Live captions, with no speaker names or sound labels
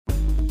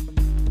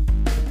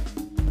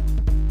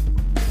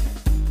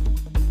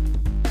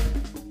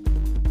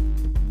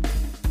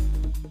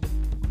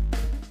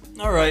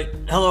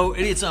Hello,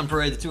 Idiots on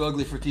Parade, the Too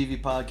Ugly for TV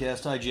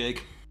podcast. Hi,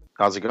 Jake.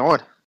 How's it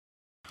going?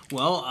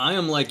 Well, I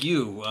am like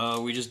you.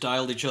 We just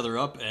dialed each other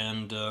up,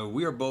 and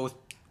we are both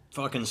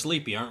fucking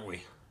sleepy, aren't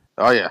we?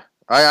 Oh, yeah.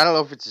 I don't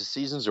know if it's the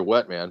seasons or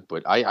what, man,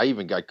 but I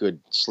even got good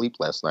sleep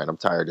last night. I'm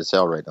tired as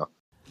hell right now.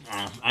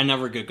 I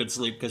never get good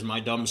sleep because my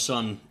dumb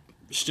son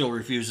still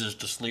refuses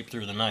to sleep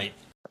through the night.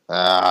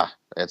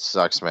 It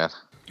sucks, man.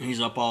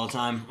 He's up all the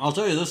time. I'll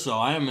tell you this, though.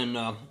 I am in,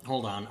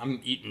 hold on, I'm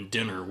eating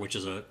dinner, which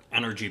is an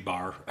energy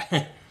bar.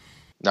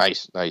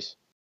 Nice.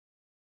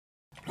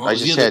 Well, I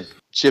just had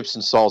chips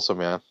and salsa,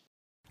 man.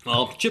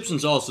 Well, chips and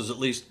salsa is at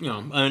least,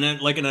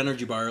 like an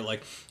energy bar.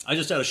 Like, I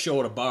just had a show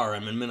at a bar.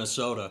 I'm in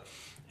Minnesota,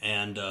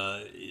 and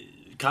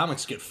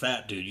comics get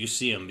fat, dude. You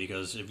see them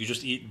because if you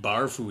just eat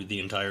bar food the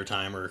entire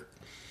time or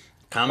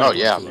comic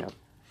food. Man.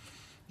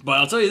 But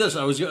I'll tell you this: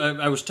 I was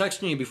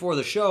texting you before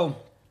the show.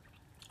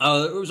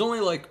 It was only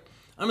like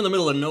I'm in the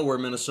middle of nowhere,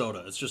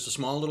 Minnesota. It's just a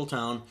small little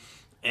town,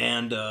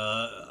 and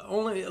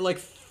only like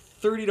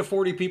 30 to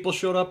 40 people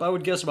showed up. I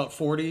would guess about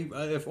 40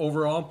 if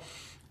overall.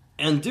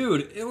 And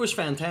dude, it was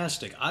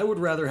fantastic. I would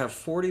rather have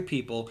 40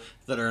 people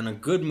that are in a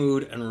good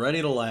mood and ready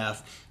to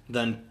laugh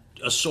than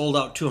a sold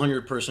out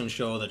 200 person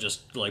show that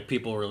just like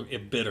people were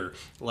bitter.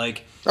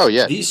 Like, oh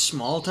yeah, these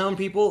small town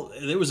people,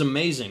 it was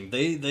amazing.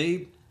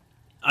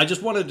 I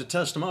just wanted to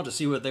test them out to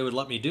see what they would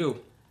let me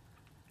do.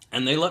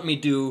 And they let me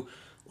do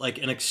like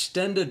an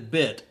extended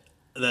bit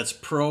that's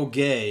pro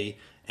gay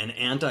and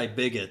anti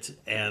bigot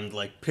and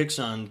like picks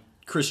on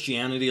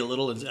Christianity a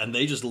little, and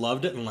they just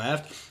loved it and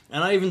laughed.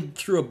 And I even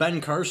threw a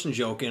Ben Carson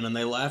joke in, and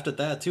they laughed at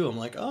that too. I'm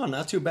like, oh,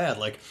 not too bad.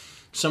 Like,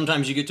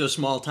 sometimes you get to a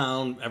small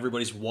town,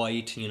 everybody's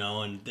white,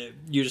 and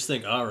you just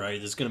think, all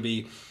right, it's going to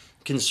be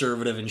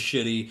conservative and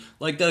shitty.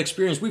 Like that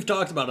experience we've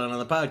talked about on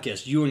the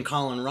podcast, you and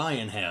Colin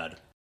Ryan had.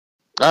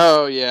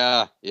 Oh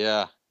yeah.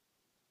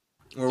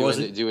 Or was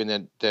it doing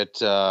that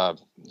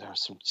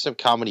some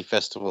comedy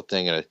festival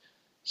thing at a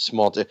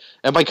small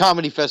and by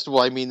comedy festival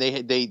I mean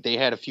they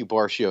had a few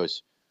bar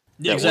shows.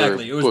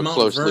 Exactly. It was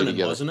Mount Vernon,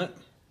 together. Wasn't it?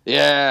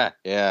 Yeah.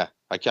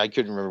 I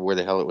couldn't remember where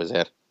the hell it was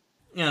at.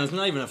 Yeah, it's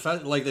not even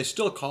like they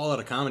still call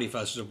it a comedy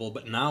festival,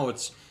 but now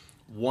it's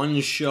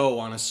one show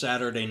on a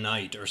Saturday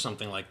night or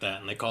something like that,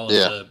 and they call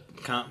it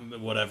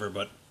whatever.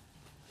 But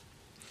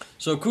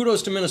so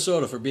kudos to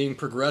Minnesota for being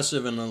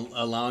progressive and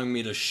allowing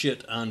me to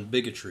shit on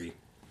bigotry.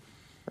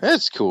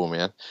 That's cool,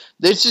 man.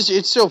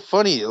 It's so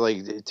funny,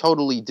 like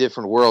totally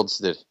different worlds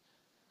that.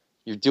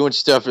 You're doing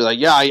stuff. You're like,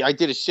 yeah, I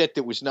did a set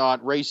that was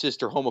not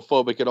racist or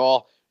homophobic at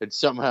all, and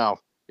somehow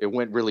it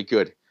went really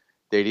good.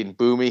 They didn't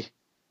boo me.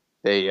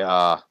 They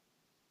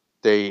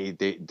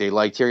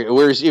liked hearing it.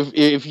 Whereas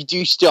if you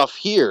do stuff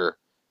here,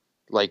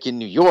 like in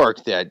New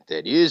York, that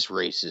is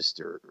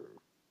racist or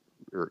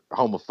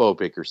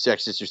homophobic or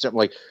sexist or something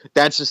like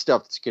that's the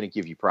stuff that's going to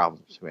give you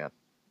problems, man.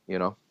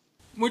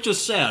 Which is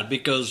sad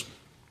because.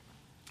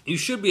 You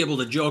should be able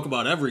to joke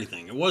about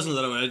everything. It wasn't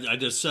that I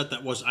did a set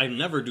that was... I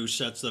never do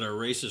sets that are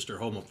racist or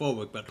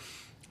homophobic, but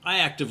I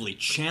actively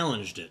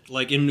challenged it.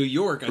 Like in New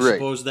York, I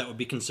suppose that would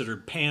be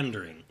considered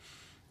pandering.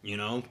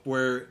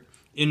 Where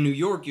in New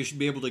York, you should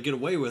be able to get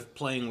away with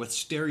playing with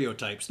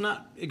stereotypes.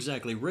 Not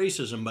exactly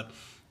racism, but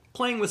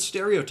playing with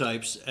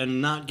stereotypes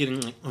and not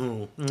getting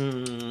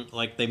like,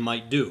 like they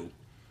might do.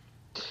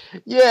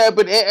 Yeah,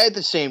 but at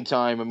the same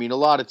time, I mean, a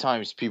lot of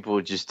times people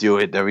would just do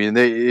it. I mean,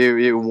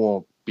 it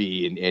won't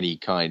be in any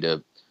kind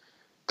of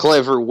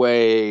clever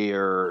way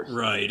or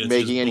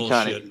making any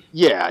kind of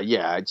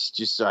it's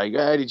just like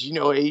did you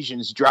know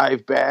Asians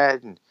drive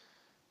bad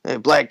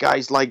and black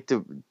guys like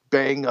to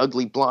bang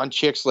ugly blonde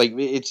chicks? Like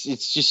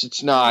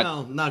it's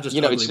not not just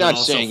ugly, it's not but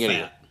also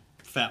saying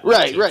fat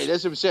right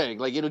that's what I'm saying.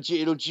 Like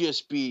it'll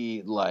just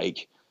be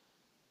like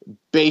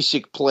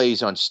basic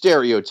plays on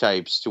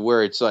stereotypes to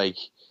where it's like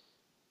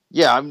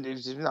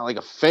it's not like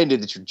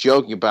offended that you're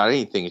joking about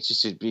anything. It's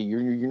just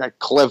you're not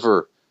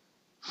clever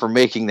for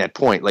making that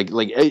point. Like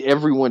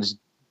everyone's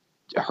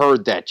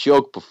heard that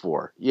joke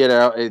before,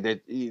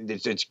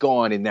 it's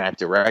gone in that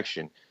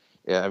direction.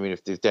 Yeah, I mean,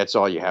 if that's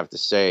all you have to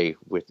say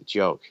with the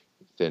joke,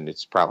 then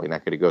it's probably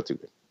not going to go too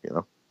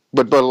good,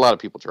 But a lot of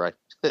people try.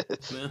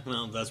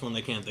 Well, that's when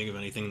they can't think of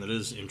anything that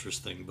is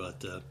interesting.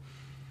 But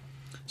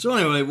so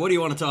anyway, what do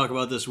you want to talk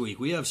about this week?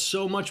 We have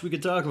so much we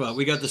could talk about.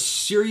 We got the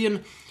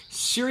Syrian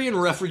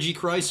refugee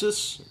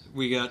crisis.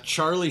 We got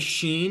Charlie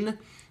Sheen.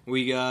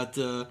 We got,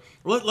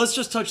 let's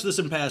just touch this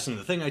in passing.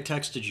 The thing I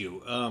texted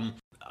you.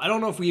 I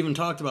don't know if we even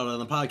talked about it on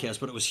the podcast,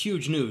 but it was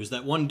huge news.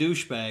 That one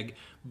douchebag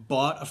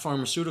bought a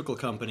pharmaceutical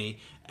company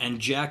and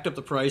jacked up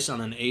the price on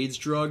an AIDS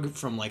drug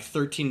from like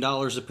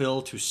 $13 a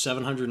pill to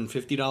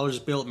 $750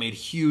 a pill. It made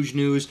huge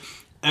news.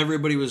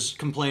 Everybody was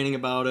complaining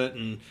about it,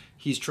 and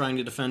he's trying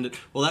to defend it.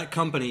 Well, that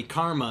company,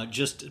 Karma,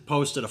 just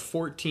posted a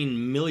 $14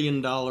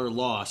 million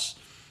loss.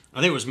 I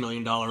think it was $1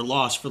 million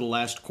loss for the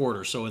last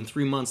quarter. So in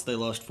 3 months, they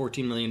lost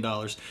 $14 million.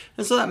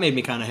 And so that made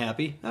me kind of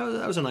happy.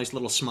 That was a nice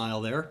little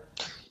smile there.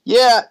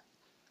 Yeah.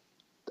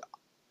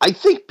 I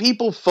think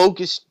people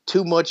focus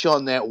too much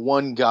on that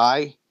one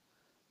guy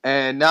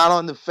and not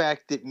on the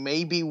fact that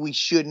maybe we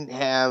shouldn't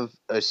have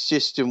a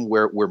system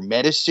where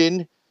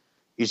medicine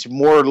is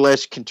more or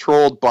less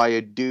controlled by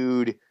a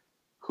dude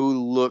who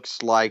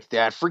looks like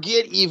that.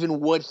 Forget even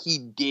what he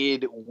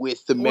did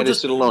with the Or just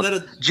medicine alone.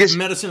 that Just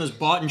medicine is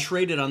bought and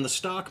traded on the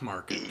stock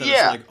market. That it's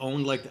yeah, like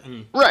owned like.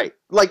 right.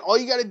 Like all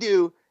you got to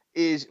do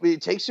is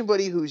take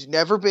somebody who's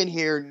never been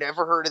here,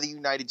 never heard of the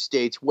United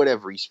States,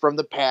 whatever. He's from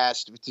the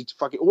past, it's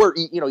fucking, or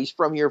he's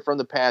from here, from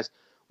the past,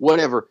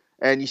 whatever.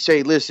 And you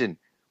say, listen,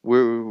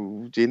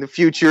 we're in the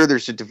future.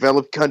 There's a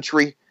developed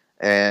country,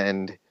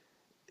 and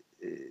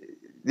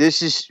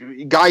this is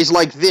guys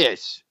like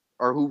this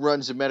are who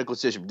runs the medical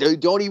system. They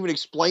don't even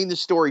explain the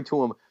story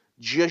to him.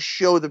 Just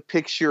show the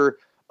picture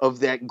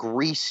of that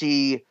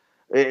greasy,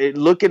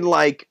 looking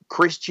like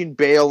Christian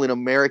Bale in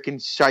American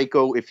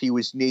Psycho if he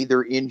was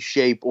neither in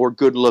shape or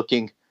good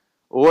looking.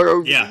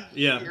 Or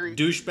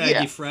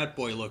douchebaggy frat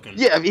boy looking.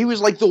 Yeah, he was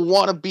like the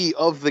wannabe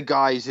of the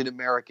guys in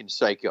American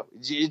Psycho.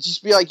 It'd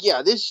just be like,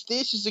 yeah, this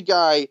is a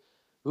guy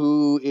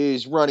who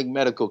is running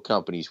medical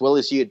companies. Well,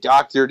 is he a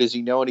doctor? Does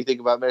he know anything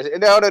about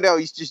medicine? No.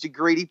 He's just a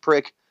greedy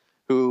prick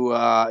who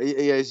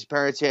his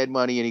parents had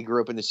money and he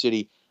grew up in the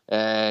city.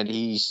 And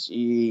he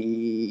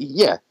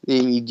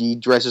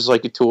dresses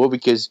like a tool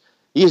because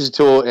he is a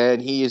tool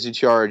and he is in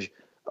charge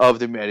of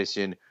the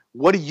medicine.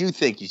 What do you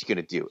think he's going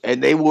to do?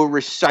 And they will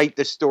recite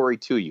the story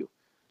to you.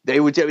 They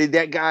would tell me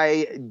that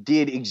guy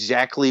did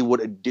exactly what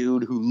a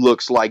dude who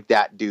looks like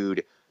that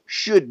dude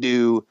should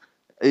do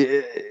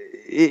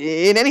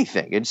in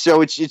anything. And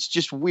so it's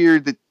just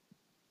weird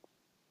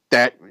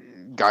that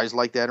guys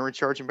like that are in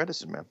charge of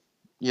medicine, man.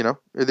 You know,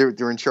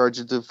 they're in charge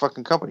of the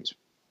fucking companies.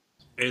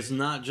 It's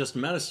not just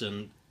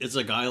medicine. It's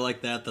a guy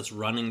like that that's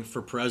running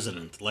for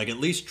president. Like, at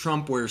least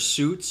Trump wears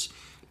suits.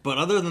 But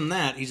other than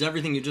that, he's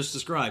everything you just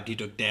described. He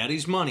took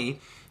daddy's money,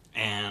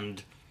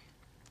 and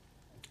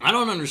I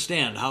don't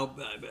understand how...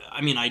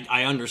 I mean,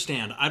 I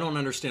understand. I don't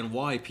understand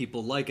why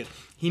people like it.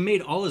 He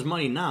made all his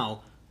money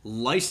now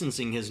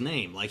licensing his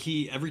name. Like,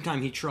 every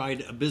time he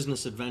tried a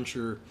business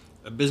venture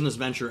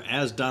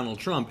as Donald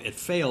Trump, it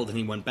failed, and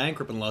he went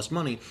bankrupt and lost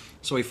money.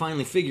 So he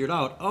finally figured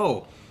out,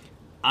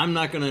 I'm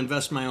not going to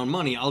invest my own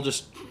money. I'll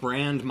just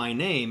brand my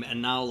name,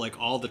 and now, like,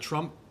 all the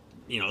Trump,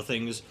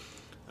 things,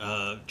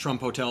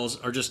 Trump hotels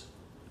are just...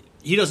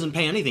 He doesn't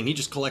pay anything. He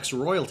just collects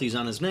royalties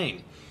on his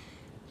name.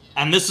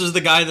 And this is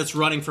the guy that's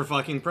running for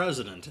fucking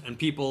president. And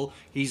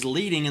he's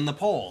leading in the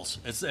polls.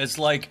 It's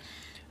like,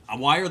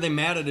 why are they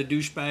mad at a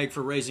douchebag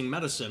for raising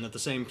medicine at the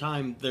same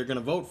time they're going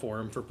to vote for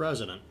him for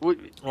president? Or,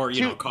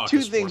 caucus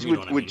two things for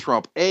him, with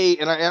Trump.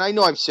 And I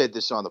know I've said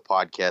this on the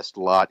podcast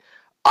a lot.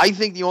 I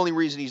think the only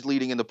reason he's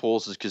leading in the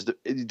polls is because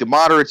the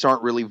moderates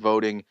aren't really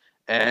voting,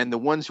 and the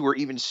ones who are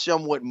even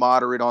somewhat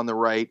moderate on the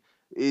right,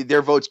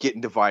 their vote's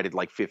getting divided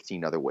like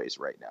 15 other ways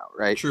right now,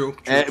 right? True.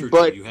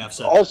 But you have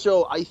said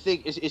also, that. I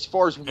think as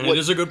far as it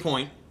is a good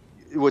point.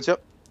 What's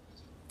up?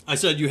 I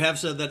said you have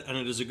said that, and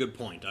it is a good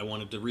point. I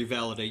wanted to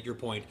revalidate your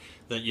point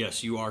that,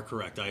 yes, you are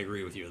correct. I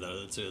agree with you.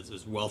 That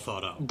it's well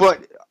thought out.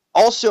 But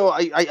also,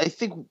 I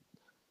think...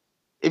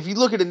 If you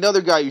look at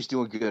another guy who's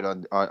doing good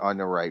on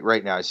the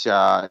right now, it's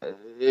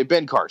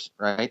Ben Carson,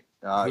 right?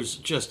 Who's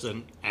just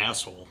an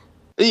asshole.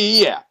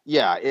 Yeah.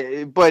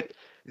 But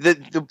the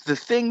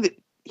thing that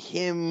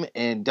him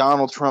and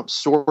Donald Trump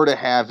sort of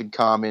have in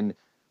common,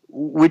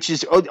 which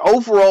is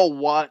overall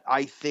what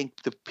I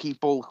think the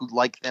people who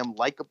like them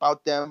like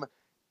about them,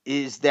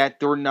 is that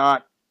they're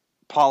not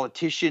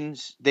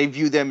politicians. They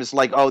view them as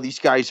like, these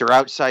guys are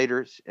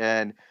outsiders,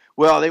 and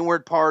they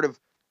weren't part of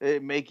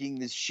making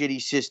this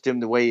shitty system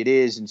the way it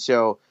is, and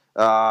so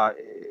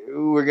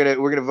we're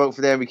gonna vote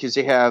for them because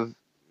they have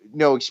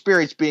no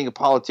experience being a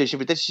politician.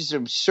 But that's just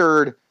an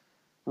absurd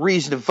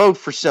reason to vote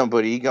for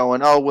somebody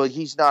going,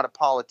 he's not a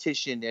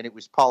politician, and it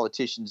was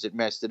politicians that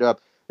messed it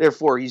up,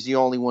 therefore he's the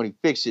only one who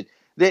fixed it.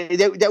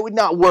 That would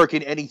not work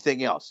in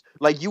anything else.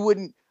 Like, you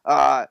wouldn't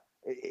have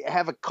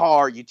a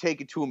car, you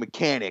take it to a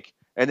mechanic,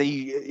 and then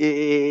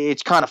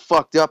it's kind of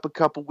fucked up a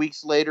couple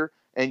weeks later,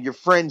 and your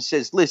friend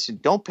says, listen,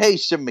 don't pay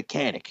some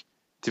mechanic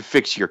to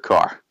fix your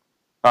car.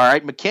 All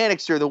right?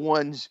 Mechanics are the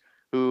ones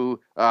who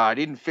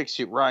didn't fix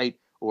it right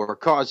or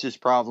caused this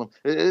problem.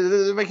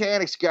 The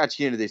mechanics got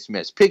you into this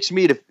mess. Pay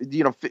me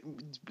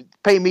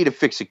to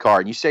fix a car.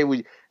 And you say,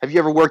 have you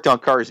ever worked on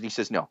cars? And he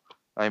says, no.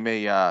 I'm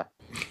a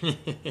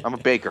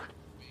baker.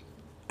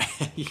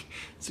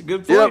 It's a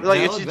good point.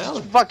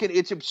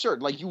 It's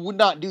absurd. Like, you would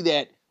not do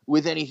that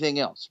with anything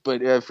else.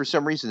 But for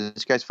some reason,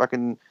 this guy's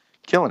fucking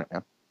killing it,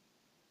 man.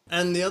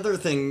 And the other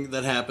thing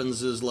that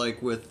happens is,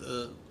 like, with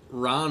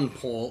Ron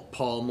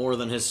Paul more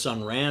than his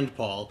son Rand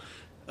Paul,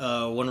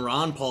 when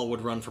Ron Paul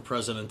would run for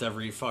president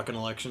every fucking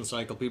election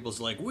cycle, people's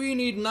like, we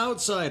need an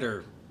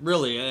outsider.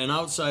 Really, an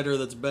outsider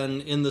that's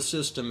been in the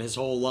system his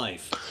whole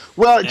life.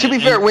 Well, to be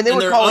fair, when they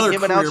were calling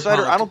him an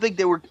outsider, I don't think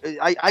they were...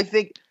 I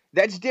think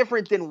that's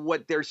different than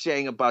what they're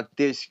saying about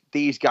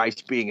these guys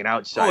being an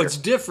outsider. It's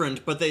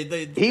different, but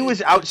he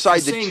was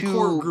outside the two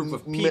core group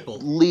of people.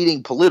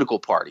 Leading political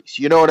parties.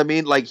 You know what I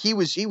mean? Like, he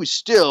was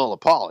still a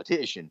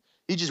politician.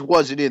 He just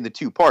wasn't in the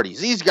two parties.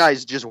 These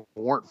guys just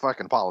weren't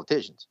fucking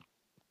politicians.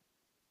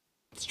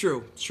 It's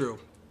true. It's true.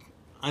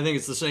 I think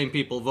it's the same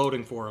people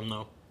voting for him,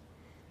 though.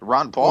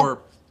 Ron Paul?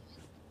 Or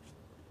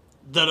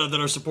that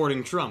are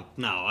supporting Trump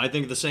now. I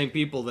think the same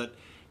people that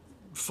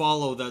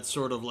follow that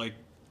sort of like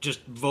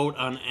just vote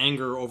on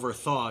anger over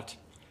thought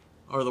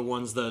are the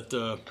ones that...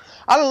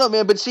 I don't know,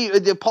 man, but see,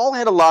 Paul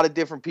had a lot of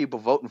different people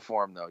voting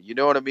for him, though. You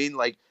know what I mean?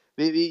 Like,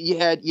 you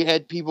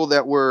had people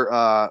that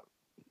were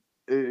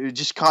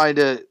just kind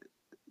of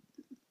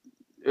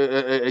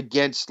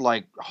against,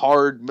 like,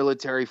 hard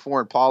military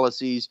foreign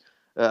policies,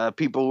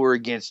 people who were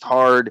against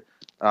hard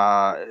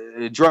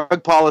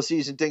drug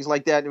policies and things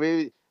like that.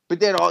 But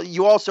then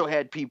you also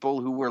had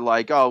people who were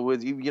like, oh,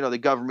 the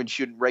government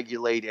shouldn't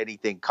regulate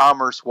anything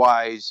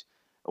commerce-wise,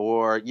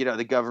 or,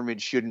 the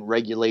government shouldn't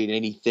regulate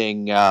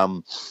anything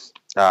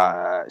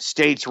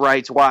states'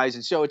 rights-wise.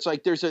 And so it's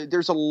like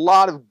there's a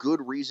lot of good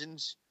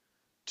reasons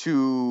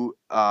to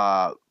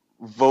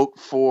vote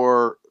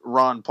for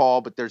Ron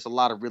Paul, but there's a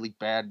lot of really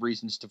bad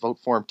reasons to vote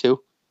for him,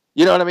 too.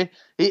 You know what I mean?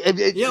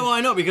 Yeah, well,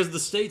 I know, because the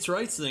states'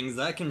 rights things,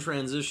 that can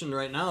transition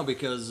right now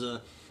because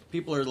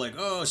people are like,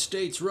 oh,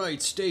 states'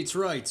 rights, states'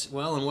 rights.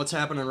 Well, and what's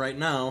happening right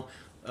now,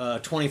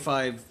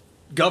 25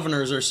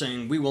 governors are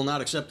saying we will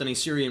not accept any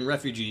Syrian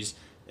refugees,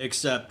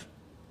 except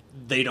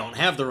they don't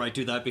have the right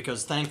to that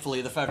because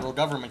thankfully the federal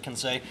government can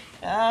say,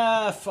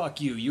 fuck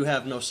you, you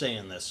have no say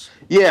in this.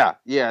 Yeah,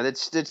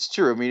 that's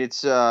true. I mean,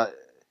 it's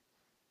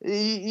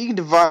you can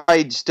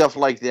divide stuff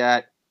like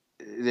that.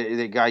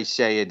 The guys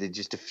say into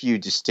just a few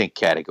distinct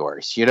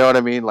categories. You know what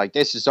I mean? Like,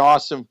 this is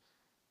awesome.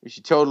 We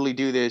should totally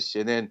do this.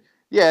 And then,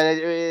 yeah,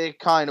 it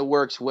kind of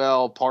works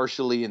well,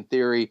 partially in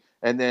theory.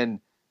 And then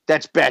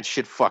that's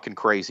batshit fucking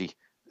crazy.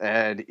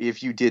 And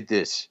if you did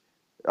this,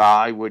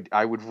 I would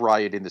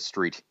riot in the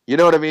street. You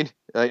know what I mean?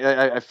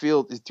 I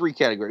feel three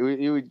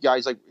categories.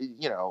 Guys like,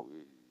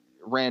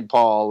 Rand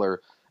Paul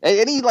or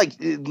any like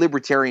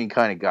libertarian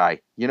kind of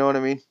guy. You know what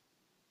I mean?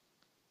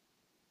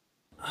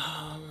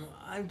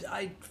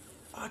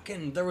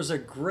 There was a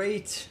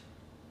great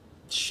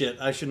shit.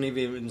 I shouldn't have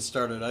even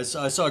started. I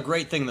saw a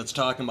great thing that's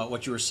talking about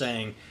what you were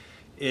saying.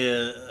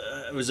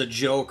 It was a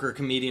joke or a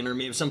comedian or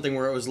maybe something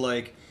where it was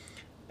like,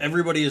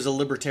 everybody is a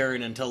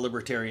libertarian until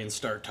libertarians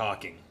start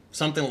talking.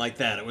 Something like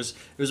that. It was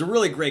a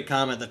really great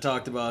comment that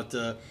talked about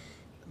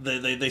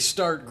they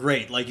start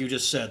great, like you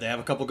just said. They have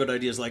a couple good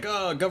ideas like,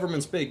 oh,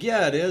 government's big.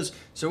 Yeah, it is.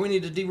 So we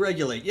need to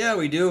deregulate. Yeah,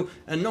 we do.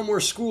 And no more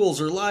schools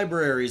or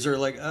libraries or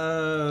like,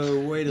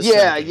 oh, wait a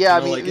second. Yeah.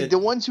 I mean, the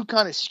ones who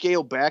kind of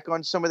scale back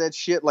on some of that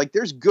shit, like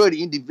there's good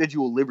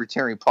individual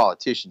libertarian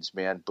politicians,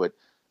 man. But,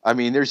 I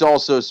mean, there's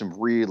also some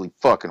really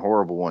fucking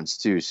horrible ones,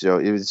 too. So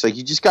it's like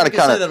you just got to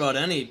kind of... say that about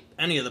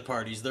any of the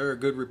parties. There are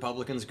good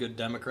Republicans, good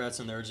Democrats,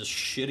 and they're just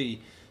shitty...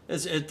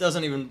 It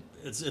doesn't even...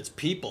 It's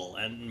people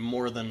and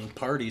more than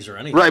parties or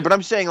anything. Right, but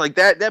I'm saying like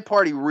that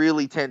party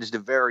really tends to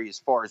vary as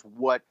far as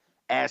what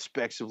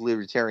aspects of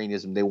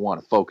libertarianism they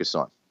want to focus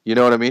on. You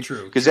know what I mean?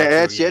 True. Because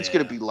that's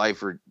going to be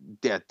life or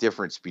death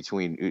difference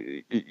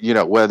between,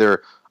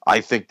 whether I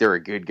think they're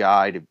a good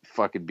guy to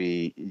fucking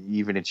be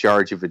even in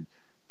charge of a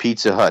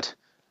Pizza Hut,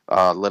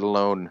 let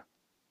alone,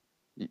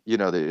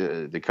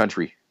 the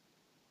country.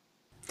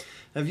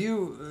 Have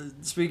you,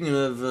 speaking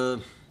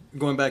of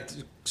going back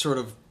to sort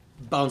of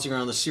bouncing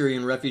around the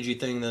Syrian refugee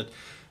thing that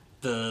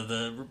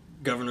the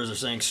governors are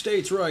saying,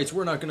 states' rights,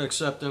 we're not going to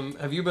accept them.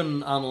 Have you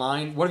been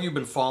online? What have you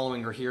been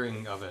following or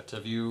hearing of it?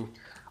 Have you...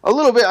 A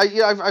little bit.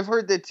 I've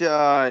heard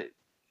that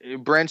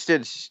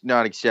Branstad's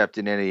not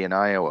accepting any in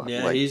Iowa.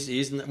 Yeah,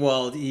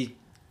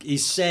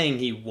 he's saying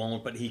he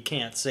won't, but he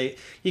can't say...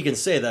 He can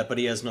say that, but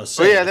he has no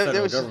say. Yeah,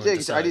 there was some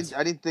things. I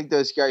didn't think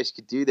those guys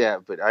could do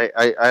that, but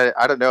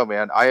I don't know,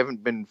 man. I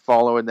haven't been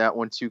following that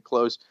one too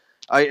close.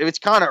 It's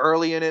kind of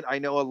early in it. I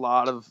know a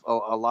lot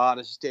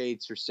of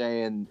states are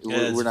saying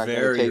we're not going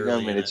to take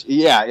them,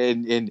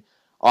 and and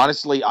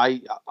honestly,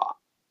 I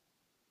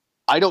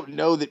don't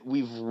know that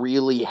we've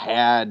really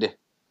had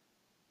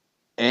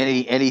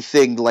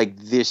anything like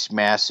this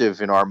massive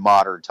in our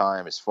modern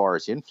time as far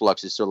as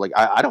influxes. So like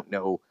I don't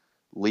know,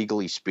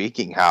 legally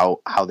speaking, how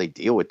they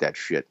deal with that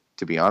shit.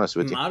 To be honest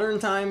with you, modern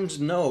times,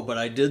 no, but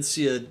I did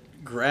see a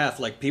graph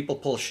like people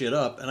pull shit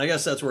up, and I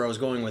guess that's where I was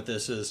going with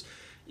this is.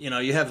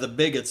 You have the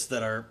bigots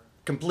that are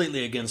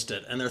completely against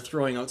it, and they're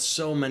throwing out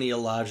so many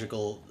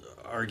illogical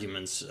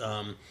arguments.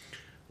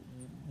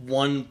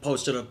 One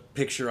posted a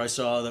picture I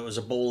saw that was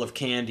a bowl of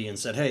candy and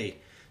said, hey,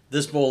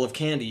 this bowl of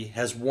candy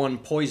has one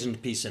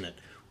poisoned piece in it.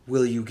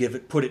 Will you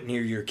put it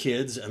near your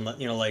kids? And,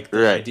 like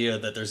the idea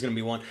that there's going to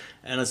be one.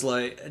 And it's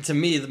like, to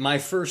me, my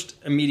first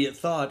immediate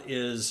thought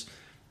is,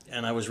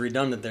 and I was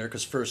redundant there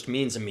because first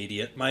means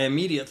immediate. My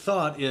immediate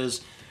thought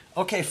is,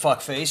 okay,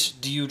 fuckface,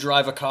 do you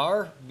drive a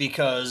car?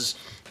 Because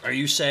are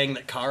you saying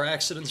that car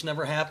accidents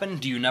never happen?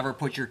 Do you never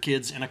put your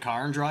kids in a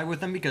car and drive with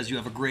them because you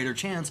have a greater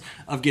chance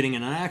of getting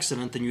in an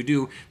accident than you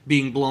do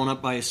being blown up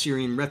by a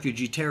Syrian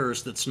refugee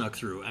terrorist that snuck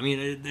through? I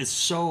mean, it's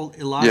so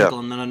illogical.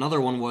 Yeah. And then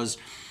another one was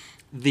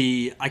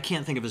I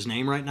can't think of his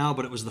name right now,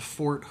 but it was the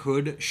Fort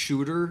Hood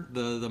shooter,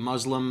 the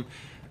Muslim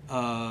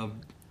I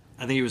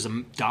think he was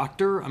a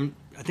doctor. I'm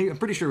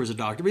pretty sure he was a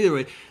doctor. But either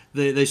way,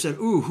 they said,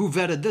 "Ooh, who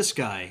vetted this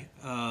guy?"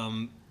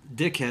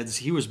 Dickheads.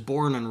 He was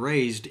born and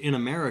raised in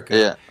America.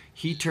 Yeah.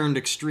 He turned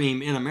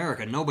extreme in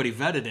America. Nobody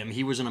vetted him.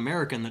 He was an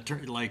American that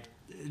turned like.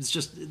 It's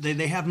just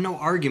they have no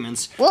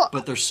arguments,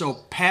 but they're so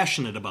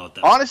passionate about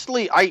that.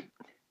 Honestly, I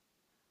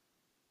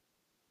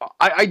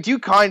do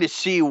kind of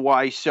see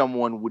why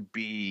someone would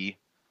be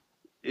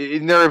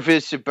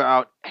nervous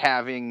about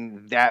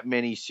having that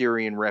many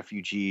Syrian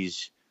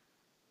refugees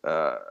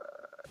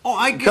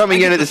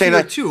coming in at the same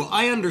time too.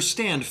 I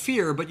understand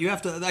fear, but you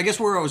have to. I guess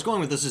where I was going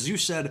with this is you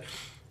said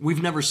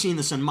we've never seen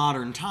this in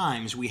modern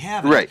times. We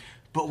haven't, right?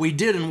 But we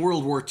did in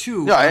World War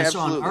II. No, I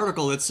saw an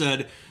article that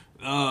said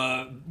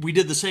we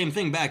did the same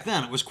thing back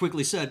then. It was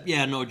quickly said,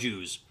 "Yeah, no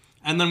Jews."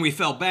 And then we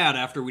felt bad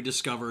after we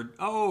discovered,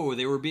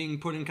 they were being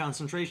put in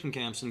concentration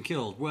camps and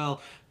killed. Well,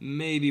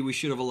 maybe we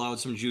should have allowed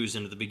some Jews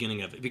in at the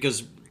beginning of it.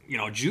 Because,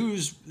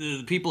 Jews,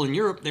 the people in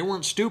Europe, they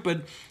weren't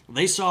stupid.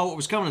 They saw what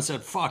was coming and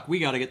said, fuck, we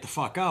got to get the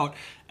fuck out.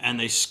 And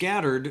they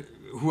scattered.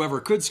 Whoever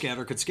could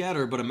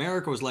scatter. But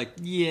America was like,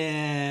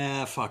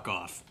 yeah, fuck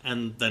off.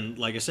 And then,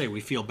 like I say,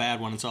 we feel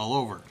bad when it's all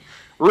over.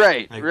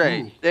 Right, like,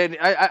 right. Ooh. And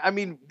I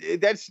mean,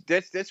 that's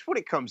what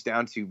it comes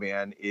down to,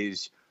 man,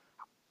 is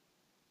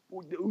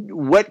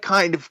what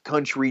kind of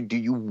country do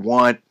you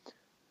want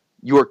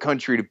your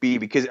country to be?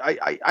 Because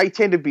I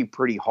tend to be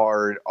pretty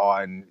hard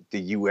on the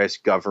U.S.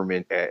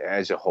 government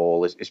as a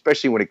whole,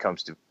 especially when it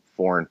comes to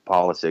foreign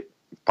policy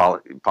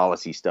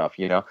stuff,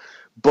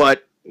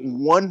 But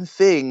one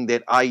thing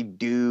that I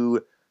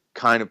do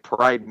kind of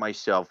pride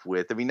myself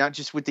with, I mean, not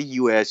just with the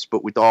U.S.,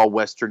 but with all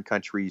Western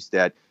countries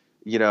that,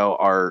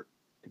 are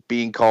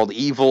being called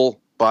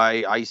evil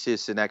by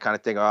ISIS and that kind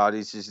of thing. Oh,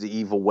 this is the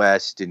evil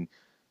West, and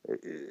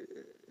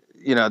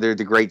they're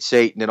the great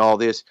Satan and all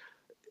this.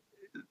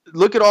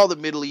 Look at all the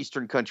Middle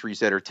Eastern countries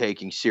that are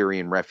taking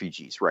Syrian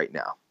refugees right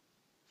now.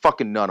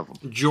 Fucking none of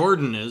them.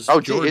 Jordan is. Oh,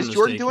 is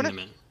Jordan doing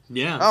it?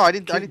 Yeah. Oh, I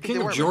didn't think King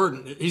they were. Of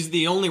Jordan. He's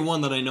the only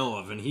one that I know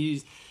of, and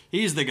he's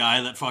the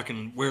guy that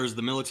fucking wears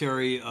the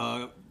military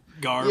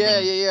garb.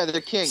 Yeah.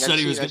 The king.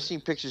 I've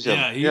seen pictures of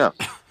him. Yeah.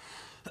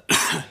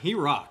 He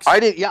rocks. I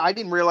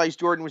didn't realize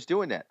Jordan was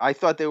doing that. I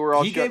thought they were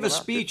all. He gave a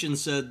speech and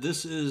said,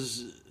 "This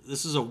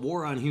is a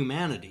war on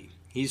humanity."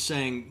 He's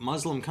saying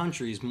Muslim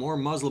countries, more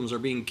Muslims are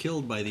being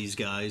killed by these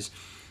guys.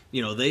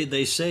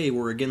 They say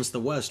we're against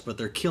the West, but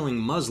they're killing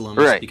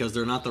Muslims because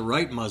they're not the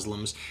right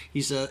Muslims.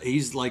 He's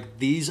like,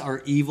 these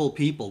are evil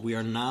people. We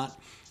are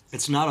not.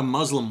 It's not a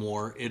Muslim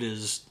war. It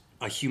is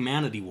a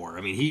humanity war.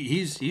 I mean,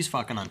 he's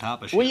fucking on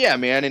top of shit. Well, yeah,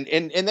 man,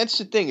 and that's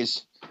the thing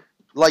is,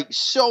 like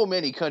so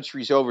many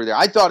countries over there.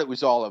 I thought it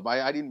was all of them.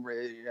 I didn't.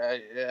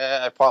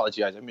 I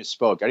apologize. I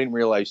misspoke. I didn't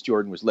realize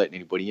Jordan was letting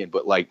anybody in,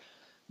 but like.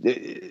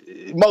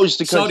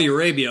 Most of the Saudi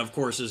Arabia, of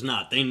course, is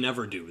not. They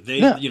never do.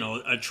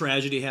 A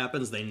tragedy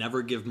happens, they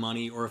never give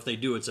money, or if they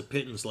do, it's a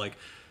pittance. Like,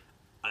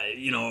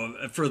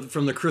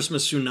 from the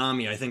Christmas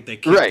tsunami, I think they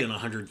kicked in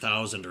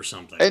 100,000 or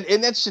something.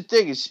 And that's the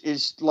thing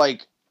is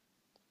like,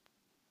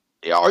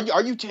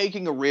 are you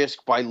taking a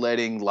risk by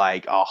letting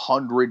like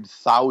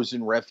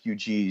 100,000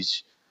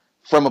 refugees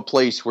from a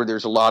place where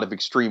there's a lot of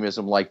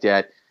extremism like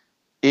that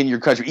in your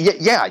country?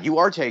 Yeah, you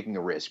are taking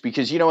a risk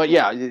because you know what?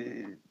 Yeah,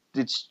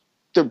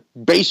 they're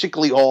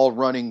basically all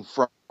running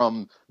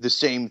from the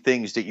same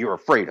things that you're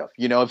afraid of.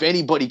 If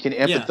anybody can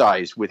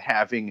empathize with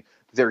having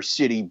their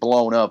city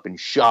blown up and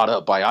shot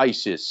up by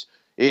ISIS,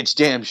 it's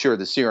damn sure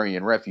the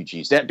Syrian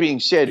refugees. That being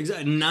said,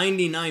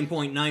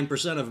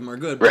 99.9% of them are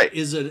good. Right. But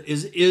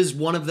is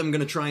one of them going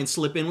to try and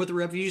slip in with the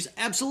refugees?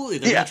 Absolutely.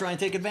 They're going to try and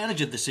take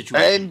advantage of the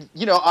situation.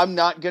 And, I'm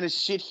not going to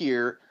sit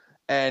here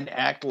and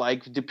act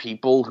like the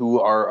people who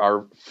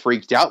are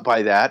freaked out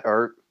by that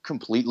are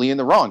completely in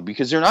the wrong,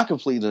 because they're not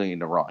completely in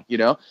the wrong.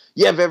 You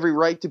have every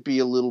right to be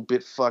a little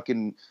bit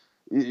fucking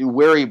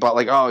wary about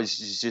like, oh,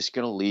 it's just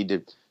going to lead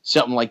to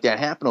something like that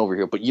happen over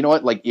here. But you know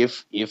what? Like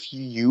if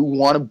you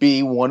want to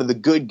be one of the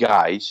good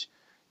guys,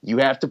 you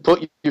have to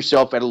put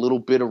yourself at a little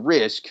bit of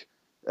risk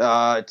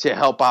to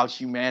help out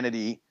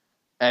humanity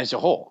as a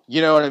whole.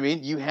 You know what I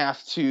mean? You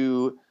have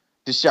to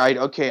decide,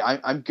 okay,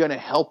 I'm going to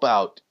help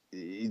out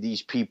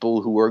these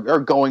people who are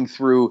going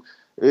through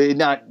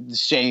not the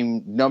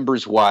same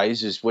numbers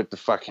wise as what the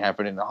fuck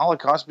happened in the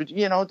Holocaust, but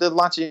the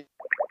lots of.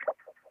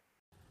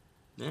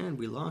 And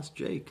we lost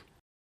Jake.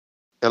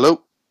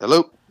 Hello.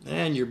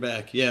 And you're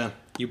back. Yeah,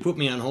 you put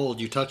me on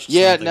hold. You touched.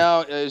 Yeah, something.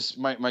 no, it was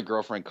my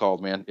girlfriend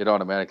called, man. It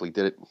automatically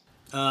did it.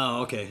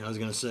 Oh, okay. I was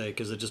gonna say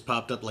because it just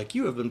popped up like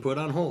you have been put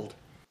on hold.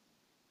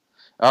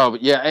 Oh,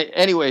 but yeah.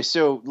 Anyway,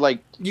 so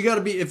like you got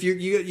to be if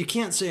you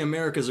can't say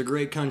America's a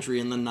great country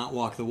and then not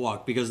walk the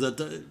walk because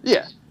that.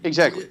 Yeah,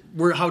 exactly.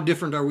 How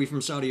different are we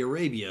from Saudi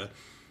Arabia?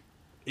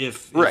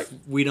 If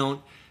we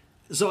don't.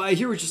 So I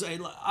hear what you're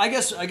saying. I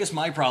guess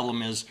my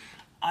problem is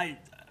I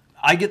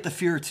get the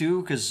fear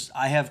too because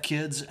I have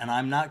kids and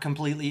I'm not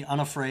completely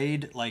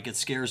unafraid. Like it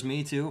scares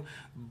me too,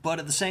 but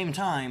at the same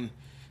time,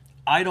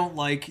 I don't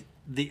like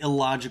the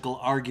illogical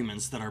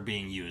arguments that are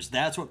being used.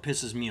 That's what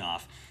pisses me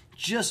off.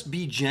 just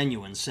be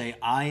genuine. Say,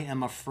 I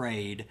am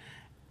afraid,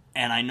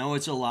 and I know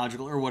it's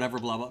illogical or whatever,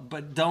 blah, blah.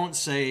 But don't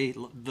say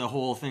the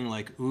whole thing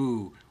like,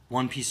 ooh,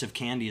 one piece of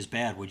candy is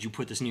bad. Would you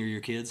put this near your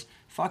kids?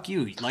 Fuck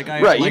you.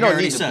 Right, you don't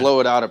need to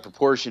blow it out of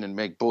proportion and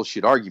make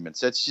bullshit arguments.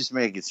 That's just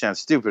making it sound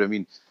stupid. I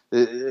mean,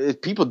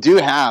 people do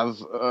have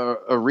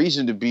a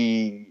reason to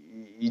be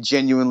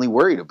genuinely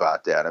worried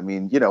about that. I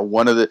mean,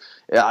 one of the,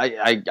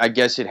 I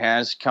guess it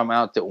has come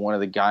out that one of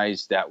the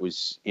guys that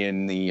was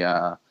in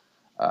the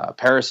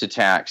Paris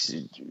attacks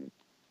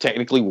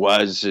technically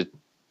was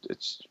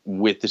it's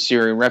with the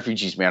Syrian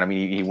refugees, man. I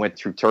mean, he went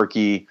through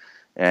Turkey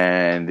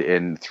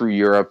and through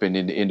Europe and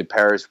into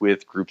Paris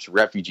with groups of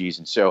refugees,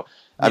 and so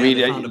I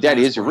mean that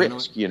is a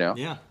risk,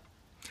 Yeah,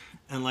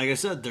 and like I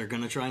said, they're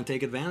going to try and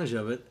take advantage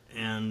of it,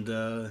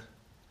 and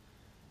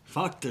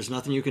fuck, there's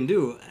nothing you can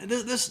do.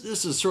 This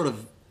is sort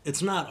of,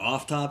 it's not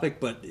off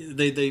topic, but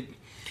they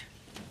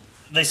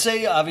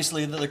say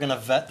obviously that they're going to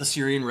vet the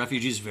Syrian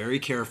refugees very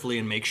carefully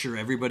and make sure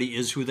everybody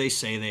is who they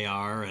say they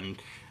are, and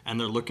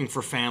they're looking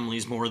for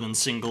families more than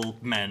single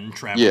men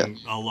traveling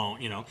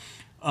alone.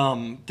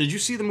 Did you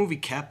see the movie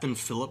Captain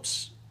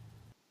Phillips?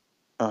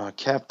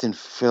 Captain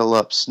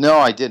Phillips? No,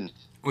 I didn't.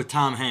 With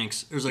Tom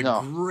Hanks. It was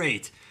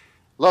great.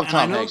 Love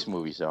Tom Hanks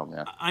movies, though,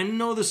 man. I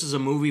know this is a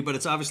movie, but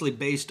it's obviously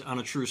based on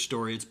a true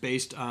story. It's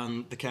based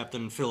on the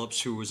Captain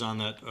Phillips who was on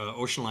that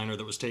ocean liner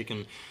that was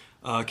taken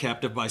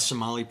captive by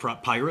Somali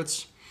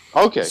pirates.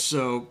 Okay.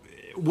 So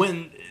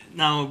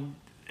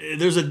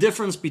there's a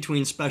difference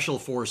between special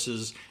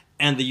forces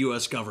and the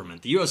U.S.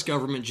 government. The U.S.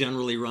 government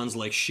generally runs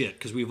like shit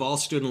because we've all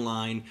stood in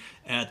line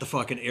at the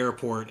fucking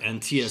airport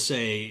and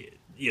TSA,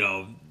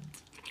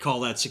 call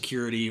that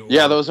security.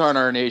 Yeah, those aren't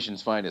our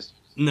nation's finest.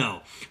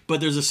 No, but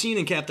there's a scene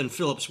in Captain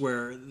Phillips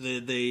where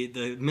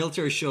the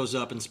military shows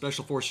up and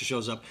special forces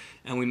shows up,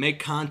 and we make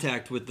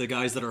contact with the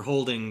guys that are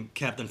holding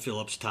Captain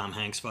Phillips, Tom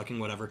Hanks, fucking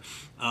whatever,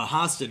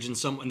 hostage, and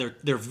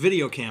they're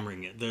video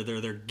cameraing it.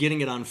 They're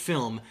getting it on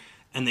film,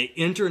 and they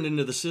enter it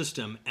into the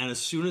system. And as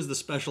soon as the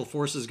special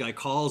forces guy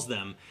calls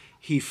them,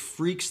 he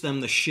freaks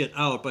them the shit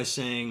out by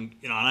saying,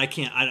 and I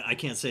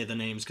can't say the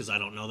names because I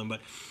don't know them,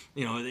 but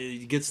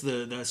he gets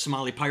the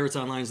Somali pirates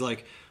online. He's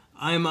like,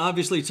 I'm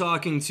obviously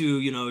talking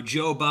to,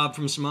 Joe Bob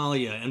from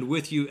Somalia and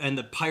with you, and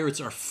the pirates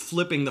are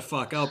flipping the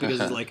fuck out because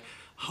it's like,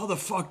 how the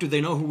fuck do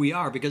they know who we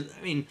are? Because,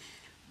 I mean,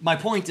 my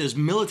point is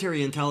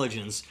military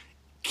intelligence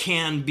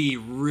can be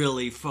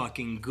really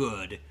fucking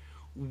good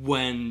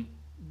when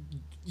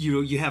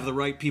you have the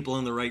right people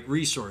and the right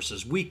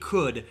resources. We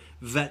could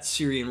vet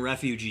Syrian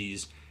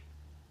refugees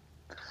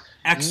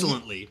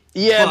excellently.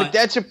 Yeah, but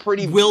that's a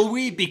pretty... Will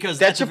we? Because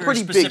that's a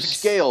pretty big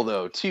scale,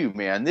 though, too,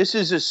 man. This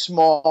is a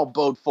small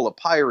boat full of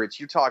pirates.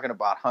 You're talking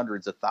about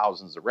hundreds of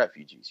thousands of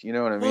refugees. You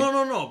know what I mean?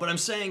 No. But I'm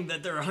saying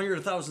that there are hundreds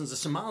of thousands of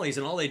Somalis,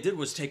 and all they did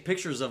was take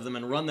pictures of them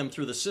and run them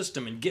through the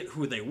system and get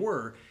who they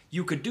were.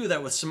 You could do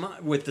that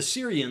with the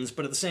Syrians,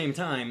 but at the same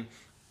time...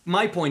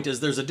 My point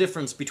is there's a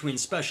difference between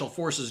special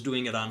forces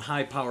doing it on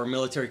high-power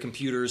military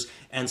computers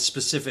and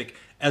specific,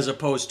 as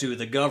opposed to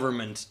the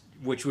government,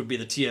 which would be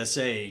the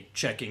TSA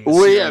checking the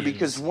Syrians. Yeah,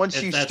 because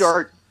once you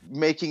start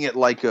making it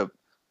like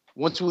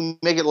once we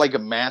make it like a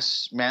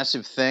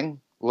massive thing,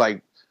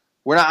 like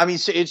we're not. I mean,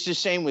 it's the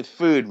same with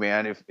food,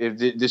 man. If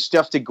the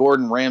stuff that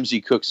Gordon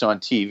Ramsay cooks on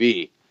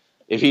TV,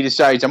 if he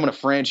decides I'm going to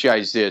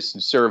franchise this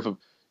and serve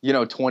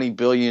 20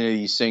 billion of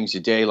these things a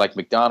day like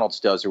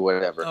McDonald's does or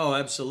whatever. Oh,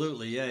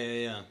 absolutely.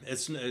 Yeah.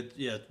 It's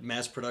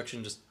mass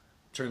production just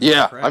turns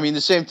into crap. I mean, the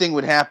same thing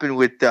would happen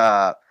with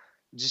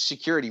just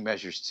security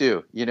measures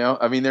too,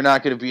 I mean, they're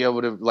not going to be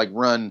able to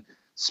run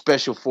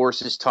special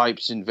forces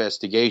types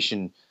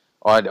investigation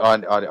on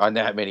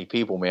that many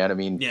people, man. I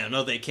mean, yeah,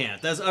 no, they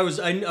can't. I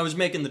was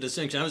making the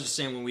distinction. I was just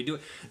saying when we do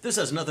it, this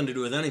has nothing to do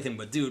with anything,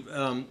 but dude,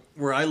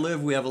 where I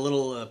live, we have a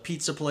little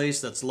pizza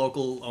place that's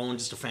local owned,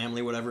 just a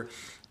family, whatever.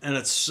 And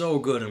it's so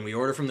good, and we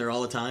order from there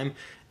all the time.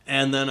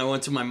 And then I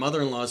went to my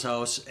mother-in-law's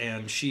house,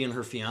 and she and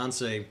her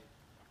fiance,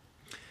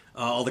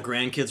 all the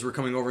grandkids were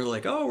coming over,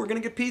 like, oh, we're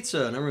going to get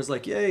pizza. And everyone's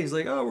like, yay. He's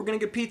like, oh, we're going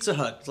to get Pizza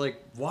Hut. It's like,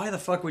 why the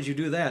fuck would you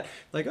do that?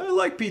 Like, I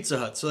like Pizza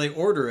Hut. So they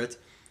order it,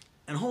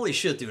 and holy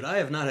shit, dude, I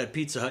have not had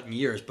Pizza Hut in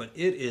years, but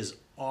it is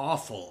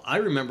awful. I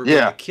remember being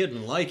a kid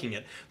and liking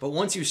it. But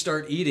once you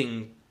start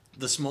eating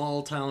the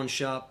small town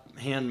shop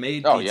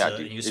handmade pizza,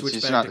 and you switch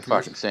it's back not to the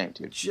fucking same,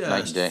 dude.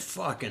 Just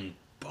fucking...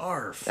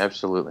 barf.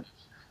 Absolutely.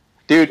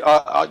 Dude,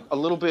 a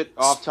little bit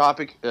off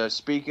topic.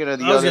 Speaking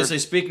of I was going to say,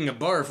 speaking of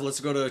barf,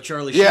 let's go to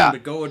Charlie Sheen,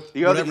 but go with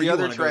the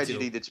other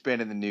tragedy that's been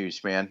in the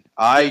news, man.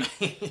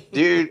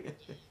 Dude,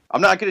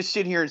 I'm not going to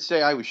sit here and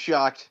say I was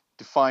shocked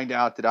to find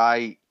out that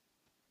I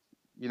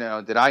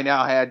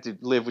now had to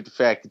live with the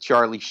fact that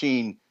Charlie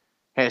Sheen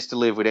has to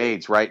live with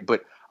AIDS, right?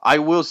 But I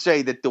will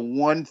say that the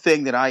one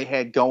thing that I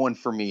had going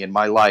for me in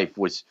my life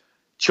was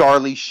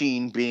Charlie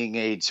Sheen being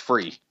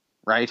AIDS-free.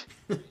 Right?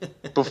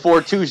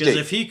 Before Tuesday.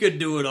 Because if he could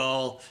do it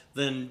all,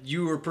 then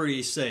you were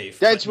pretty safe.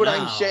 That's what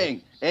I'm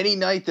saying. Any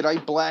night that I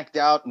blacked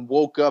out and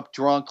woke up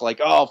drunk, like,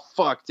 oh,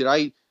 fuck, did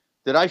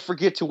I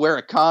forget to wear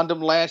a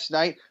condom last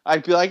night?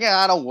 I'd be like,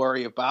 I don't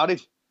worry about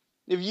it.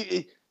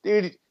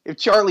 dude, if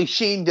Charlie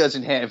Sheen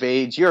doesn't have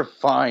AIDS, you're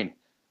fine.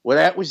 Well,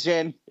 that was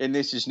then, and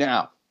this is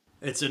now.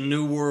 It's a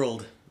new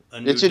world,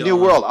 a new It's a new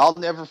dawn. world. I'll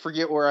never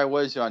forget where I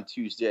was on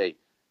Tuesday,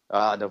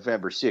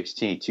 November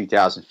 16th,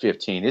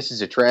 2015. This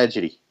is a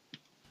tragedy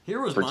Here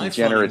was for my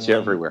degenerates funny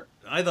one. everywhere.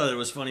 I thought it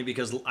was funny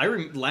because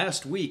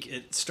last week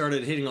it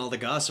started hitting all the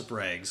gossip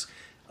rags.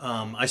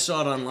 I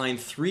saw it online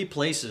 3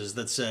 places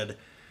that said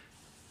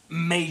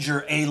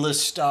major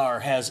A-list star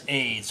has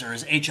AIDS or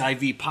is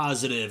HIV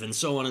positive and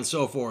so on and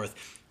so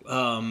forth.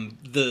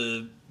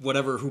 The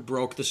whatever who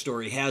broke the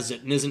story has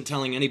it and isn't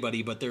telling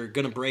anybody, but they're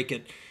going to break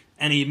it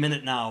any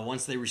minute now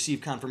once they receive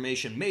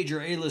confirmation.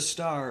 Major A-list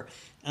star.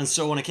 And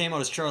so when it came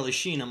out as Charlie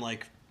Sheen, I'm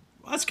like,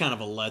 well, that's kind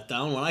of a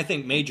letdown. When I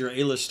think major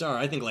A-list star,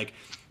 I think like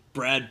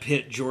Brad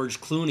Pitt,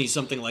 George Clooney,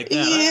 something like that.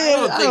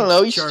 Yeah, I don't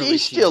know. He's Sheen.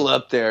 still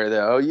up there,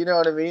 though. You know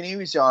what I mean? He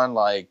was on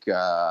like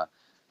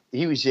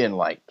he was in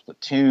like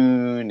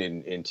Platoon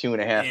and Two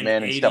and a Half In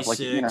Men and stuff like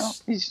that. You know,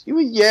 86.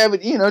 yeah,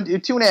 but you know,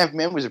 Two and a Half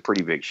Men was a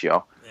pretty big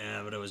show.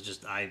 Yeah, but it was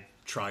just, I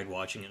tried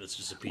watching it. It's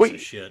just a piece Wait.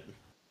 of shit.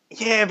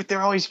 Yeah, but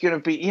they're always going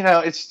to be, you know,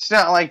 it's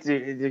not like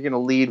they're going to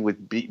lead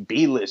with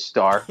B-list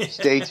star.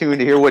 Stay tuned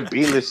to hear what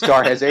B-list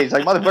star has AIDS.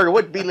 Like, motherfucker,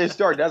 what B-list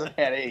star doesn't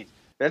have AIDS?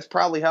 That's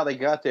probably how they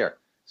got there.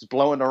 It's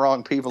blowing the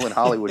wrong people in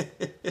Hollywood,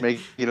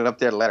 making it up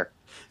that ladder.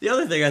 The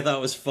other thing I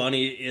thought was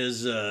funny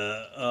is,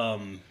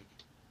 was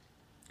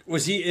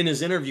he, in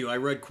his interview, I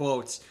read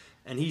quotes,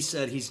 and he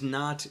said he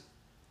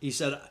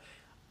said,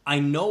 I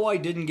know I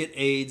didn't get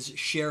AIDS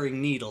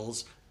sharing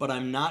needles, but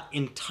I'm not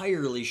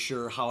entirely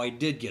sure how I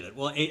did get it.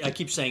 Well, I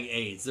keep saying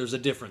AIDS. There's a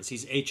difference.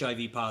 He's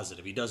HIV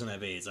positive. He doesn't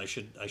have AIDS. I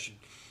should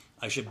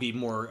be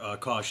more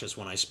cautious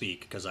when I speak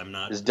because I'm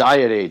not. It's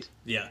diet AIDS.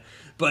 Yeah,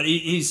 but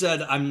he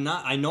said I'm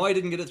not. I know I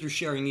didn't get it through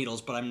sharing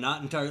needles, but I'm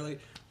not entirely.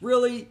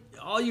 Really,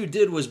 all you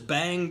did was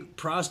bang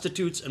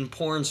prostitutes and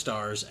porn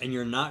stars, and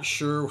you're not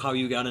sure how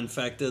you got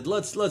infected.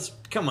 Let's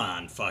come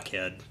on,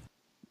 fuckhead.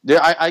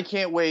 I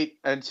can't wait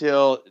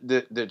until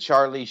the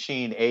Charlie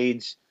Sheen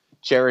AIDS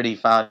Charity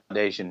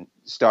Foundation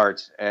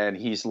starts, and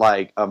he's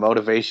like a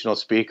motivational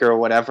speaker or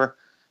whatever,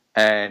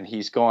 and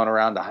he's going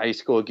around to high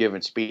school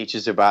giving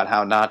speeches about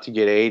how not to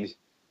get AIDS,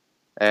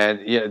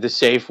 and you know, the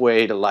safe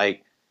way to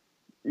like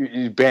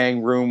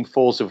bang room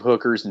fulls of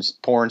hookers and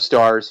porn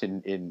stars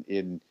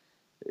in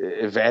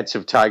vats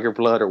of tiger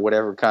blood or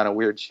whatever kind of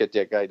weird shit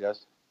that guy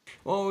does.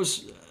 Well,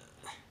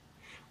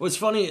 what's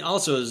funny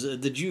also is,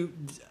 did you?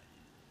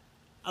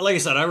 Like I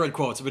said, I read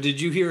quotes, but did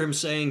you hear him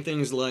saying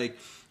things like,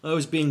 I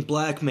was being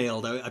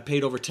blackmailed. I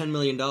paid over $10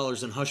 million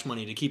in hush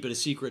money to keep it a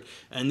secret.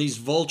 And these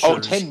vultures... Oh,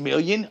 10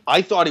 million?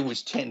 I thought it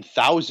was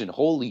 10,000.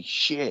 Holy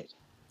shit.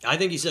 I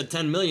think he said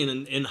 10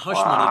 million in hush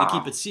money to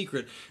keep it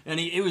secret. And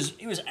he was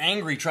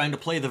angry trying to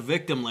play the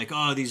victim like,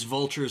 oh, these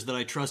vultures that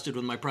I trusted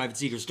with my private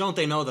secrets. Don't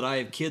they know that I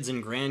have kids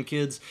and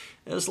grandkids?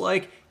 It's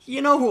like, you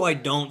know who I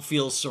don't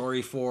feel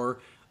sorry for?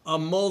 A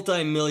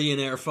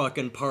multi-millionaire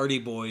fucking party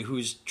boy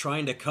who's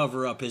trying to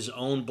cover up his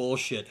own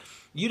bullshit.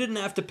 You didn't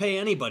have to pay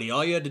anybody.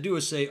 All you had to do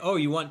was say, oh,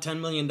 you want $10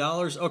 million?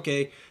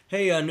 Okay.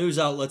 Hey, news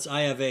outlets,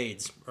 I have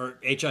AIDS or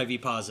HIV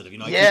positive. You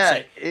know,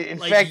 yeah, in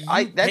fact,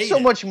 that's so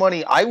much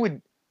money. I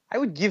would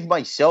give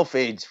myself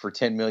AIDS for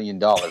 $10 million,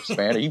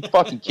 man. Are you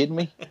fucking kidding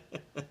me?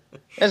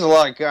 That's a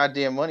lot of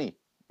goddamn money.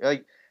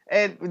 Like,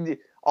 and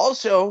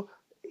also,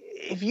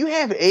 if you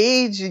have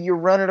AIDS and you're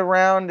running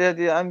around,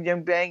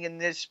 I'm banging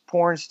this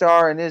porn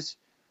star and this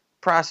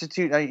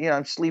prostitute,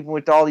 I'm sleeping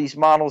with all these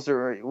models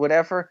or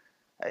whatever.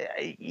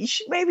 You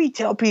should maybe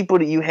tell people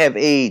that you have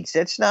AIDS.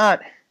 That's not.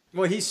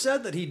 Well, he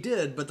said that he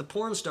did, but the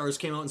porn stars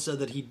came out and said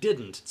that he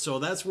didn't. So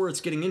that's where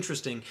it's getting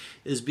interesting,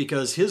 is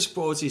because his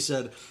quotes, he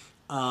said,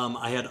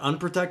 I had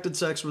unprotected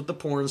sex with the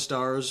porn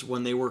stars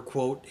when they were,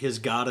 quote, his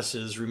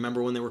goddesses.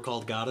 Remember when they were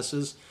called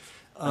goddesses?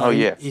 Oh,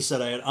 yeah. He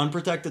said, I had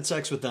unprotected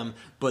sex with them,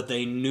 but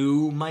they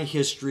knew my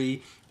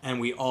history,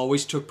 and we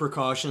always took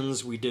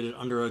precautions. We did it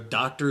under a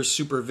doctor's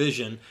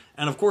supervision.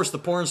 And, of course, the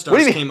porn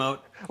stars came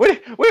out.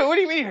 What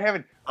do you mean you're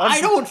having...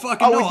 I don't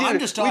fucking know. I'm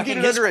just talking.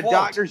 We did it under a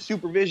doctor's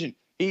supervision.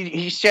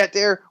 He sat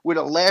there with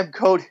a lab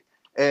coat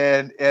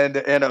and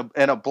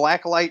a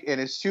black light,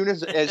 and as soon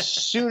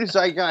as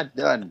I got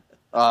done,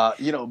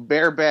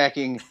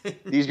 barebacking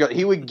these guys,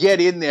 he would get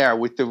in there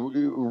with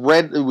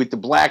the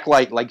black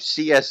light like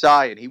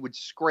CSI, and he would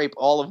scrape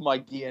all of my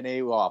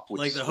DNA off with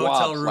like the swabs.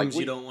 hotel rooms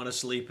you don't want to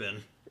sleep in.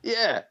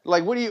 Yeah,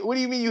 like what do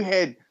you mean you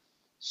had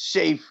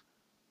safe,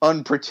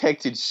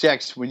 unprotected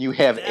sex when you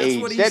have AIDS?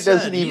 What he that said.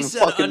 doesn't even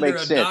fucking make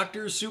sense. Under a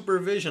doctor's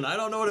supervision. I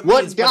don't know what it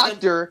what means. What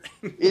doctor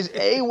is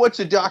what's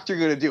a doctor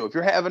going to do? If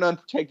you're having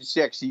unprotected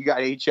sex and you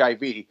got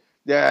HIV,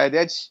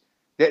 that's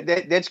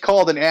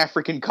called an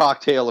African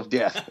cocktail of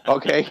death,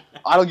 okay?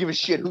 I don't give a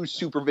shit whose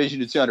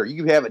supervision it's under.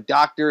 You can have a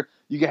doctor,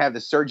 you can have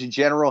the Surgeon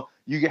General,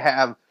 you can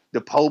have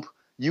the Pope,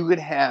 you could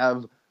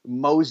have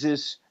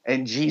Moses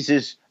and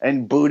Jesus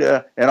and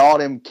Buddha and all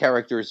them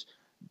characters.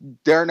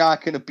 They're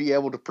not going to be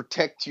able to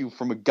protect you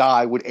from a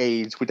guy with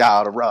AIDS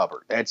without a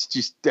rubber.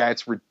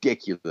 That's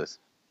ridiculous.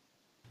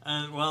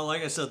 And, well,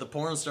 like I said, the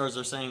porn stars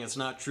are saying it's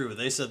not true.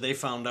 They said they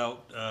found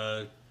out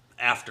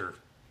after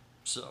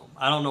So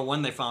I don't know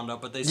when they found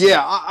out, but they said,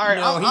 Yeah, all right,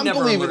 no, he I'm never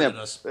believing alerted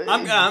them. us.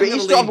 I'm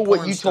Based gonna off leave of what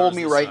porn you told stars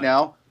me right aside.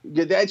 now,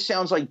 that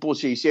sounds like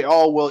bullshit. You say,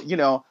 oh,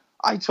 well,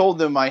 I told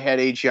them I had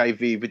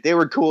HIV, but they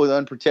were cool with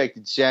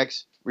unprotected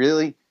sex.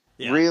 Really?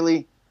 Yeah.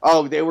 Really?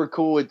 Oh, they were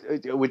cool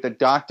with the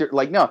doctor.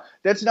 Like, no,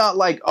 that's not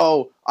like,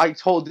 oh, I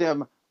told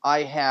them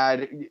I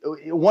had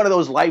one of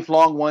those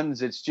lifelong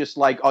ones. It's just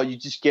like, oh, you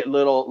just get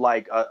little,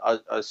 like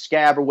a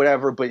scab or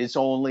whatever, but it's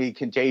only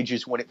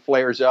contagious when it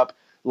flares up.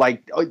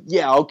 Like,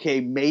 yeah, okay,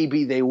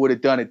 maybe they would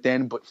have done it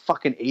then, but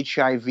fucking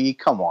HIV,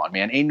 come on,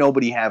 man. Ain't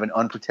nobody having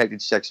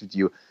unprotected sex with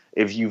you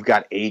if you've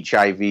got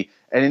HIV.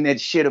 And then that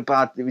shit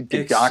about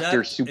the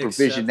doctor's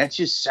supervision, that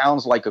just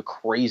sounds like a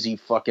crazy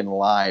fucking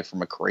lie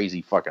from a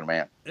crazy fucking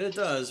man. It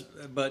does,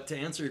 but to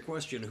answer your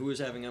question, who is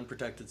having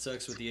unprotected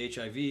sex with the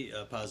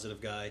HIV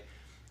positive guy?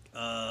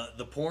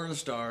 The porn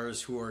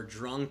stars who are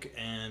drunk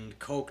and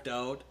coked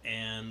out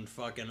and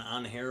fucking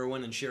on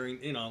heroin and sharing,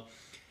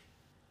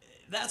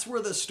 that's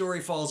where the story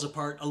falls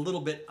apart a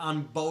little bit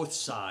on both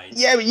sides.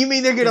 Yeah, but you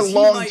mean they're going to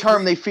long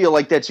term, they feel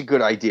like that's a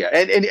good idea.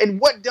 And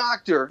what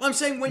doctor? Well, I'm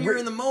saying when you're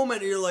in the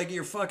moment,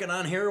 you're fucking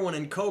on heroin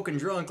and coke and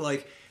drunk,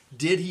 like,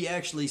 did he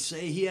actually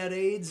say he had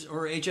AIDS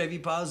or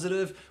HIV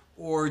positive?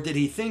 Or did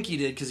he think he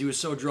did because he was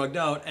so drugged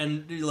out?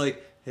 And you're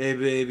like, hey,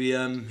 baby,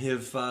 I'm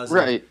HIV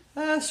positive. Right.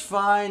 That's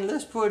fine.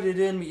 Let's put it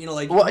in. Who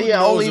yeah,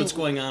 knows what's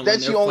going on?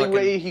 That's the only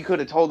way he could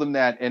have told them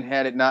that and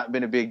had it not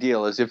been a big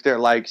deal, is if they're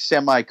like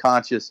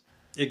semi-conscious.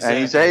 Exactly.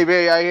 And he said, hey,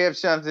 baby, I have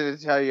something to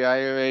tell you. I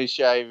am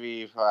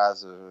HIV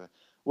positive.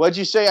 What'd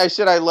you say? I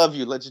said I love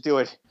you. Let's do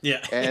it. Yeah.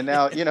 And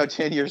now,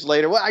 10 years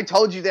later, well, I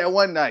told you that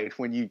one night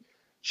when you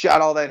shot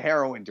all that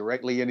heroin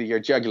directly into your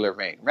jugular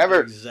vein.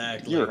 Remember?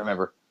 Exactly. You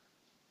remember.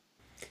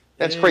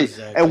 That's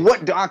crazy. And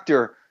what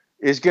doctor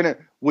is going to,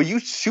 will you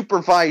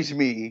supervise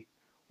me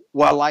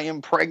while I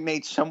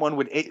impregnate someone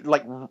with,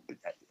 like,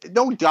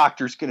 no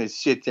doctor's going to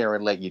sit there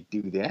and let you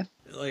do that.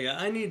 Like,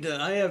 I'm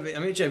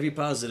HIV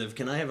positive.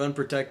 Can I have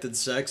unprotected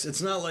sex?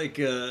 It's not like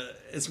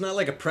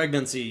a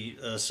pregnancy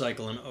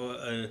cycle.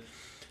 And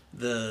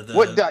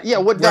what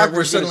doctor?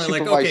 We're suddenly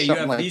like, okay, you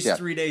have these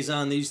 3 days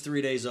on, these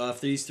 3 days off,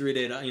 these 3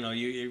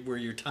 days, where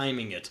you're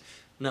timing it.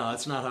 No,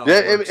 that's not how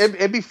it works.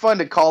 It'd be fun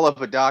to call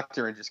up a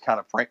doctor and just kind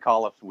of prank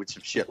call up with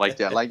some shit like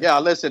that. Like, yeah,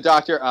 listen,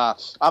 doctor, I'm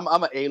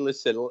an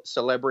A-list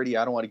celebrity.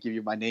 I don't want to give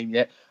you my name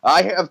yet.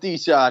 I have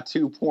these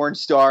 2 porn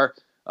star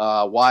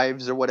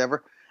wives or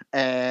whatever.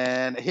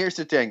 And here's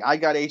the thing. I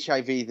got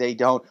HIV. They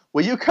don't.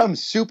 Will you come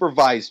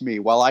supervise me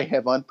while I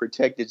have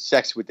unprotected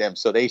sex with them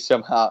so they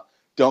somehow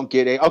don't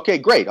get a... Okay,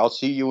 great. I'll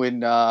see you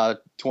in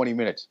 20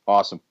 minutes.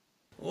 Awesome.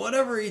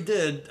 Whatever he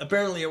did,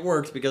 apparently it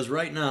worked, because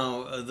right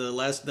now,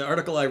 the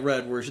article I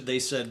read where they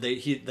said that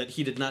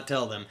he did not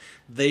tell them,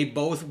 they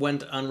both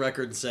went on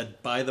record and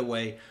said, by the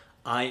way,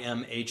 I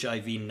am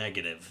HIV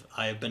negative.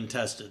 I have been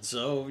tested.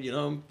 So,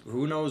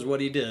 who knows what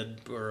he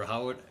did or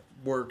how it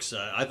works.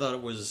 I thought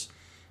it was,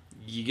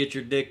 you get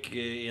your dick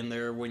in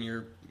there when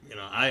you're,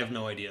 I have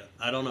no idea.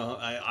 I don't know.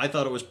 I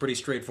thought it was pretty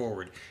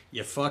straightforward.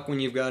 You fuck when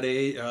you've got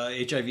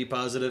HIV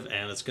positive,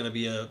 and it's going to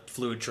be a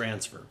fluid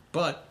transfer.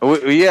 But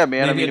yeah,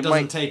 man. Maybe it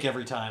doesn't take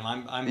every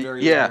time. I'm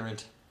very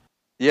ignorant.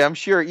 Yeah, I'm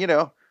sure.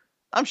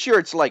 I'm sure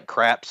it's like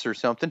craps or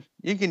something.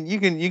 You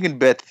can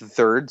bet the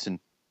thirds and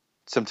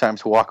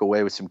sometimes walk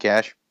away with some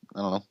cash. I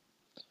don't know.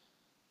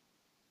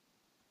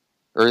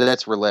 Or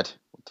that's roulette.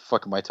 What the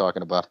fuck am I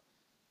talking about?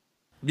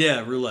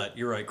 Yeah, roulette.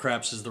 You're right.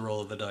 Craps is the roll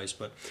of the dice.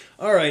 But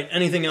all right.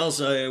 Anything else?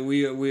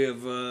 We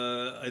have.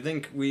 I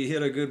think we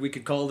hit a good. We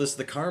could call this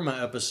the karma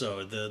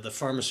episode. The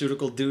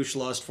pharmaceutical douche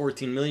lost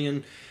 $14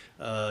 million.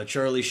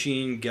 Charlie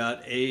Sheen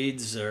got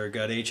AIDS or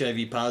got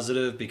HIV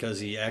positive because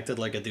he acted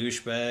like a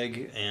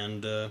douchebag,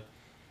 and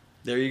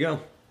there you go.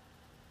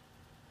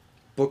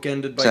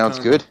 Bookended by Sounds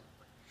karma. Good.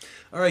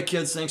 All right,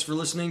 kids, thanks for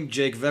listening.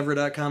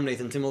 JakeVevra.com,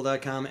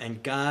 NathanTimmel.com,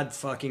 and God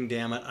fucking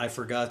damn it, I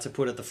forgot to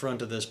put at the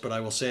front of this, but I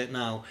will say it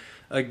now.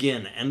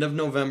 Again, end of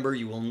November,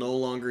 you will no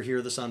longer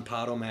hear this on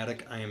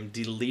Podomatic. I am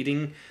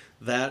deleting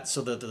that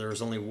so that there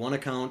is only one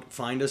account.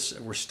 Find us.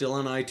 We're still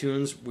on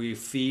iTunes. We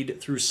feed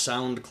through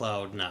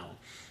SoundCloud now.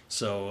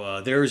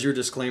 So there's your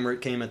disclaimer.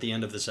 It came at the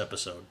end of this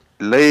episode.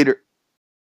 Later.